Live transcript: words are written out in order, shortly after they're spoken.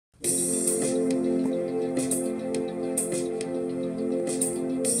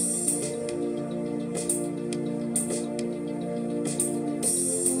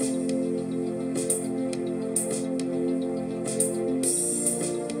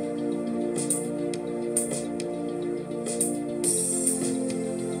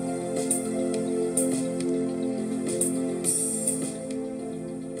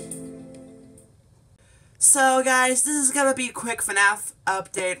So guys, this is gonna be a quick FNAF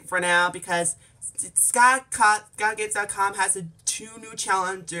update for now because ScottGames.com has two new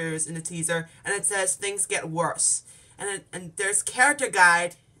challengers in the teaser, and it says things get worse. And there's character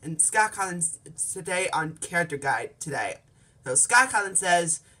guide, and Scott Collins today on character guide today. So Scott Collins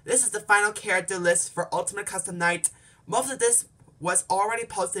says this is the final character list for Ultimate Custom Night. Most of this was already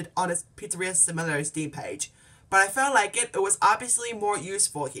posted on his Pizzeria Similar Steam page, but I felt like it was obviously more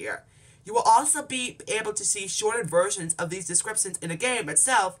useful here. You will also be able to see shortened versions of these descriptions in the game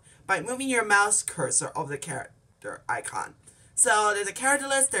itself by moving your mouse cursor over the character icon. So there's a character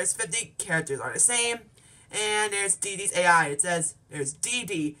list, there's 50 characters are the same, and there's Dee Dee's AI. It says there's Dee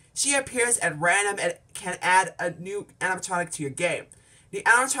Dee. She appears at random and can add a new animatronic to your game. The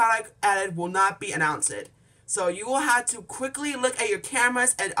animatronic added will not be announced, so you will have to quickly look at your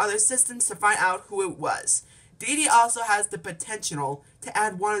cameras and other systems to find out who it was. Dee Dee also has the potential to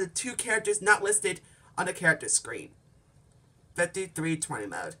add one of the two characters not listed on the character screen. 5320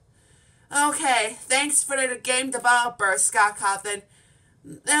 mode. Okay, thanks for the game developer, Scott Cawthon.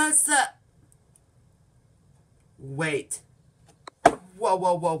 That's Wait.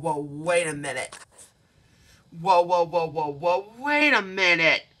 Whoa, wait a minute. Whoa, wait a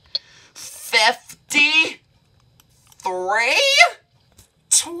minute. 53?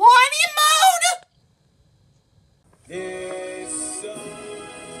 20 mode?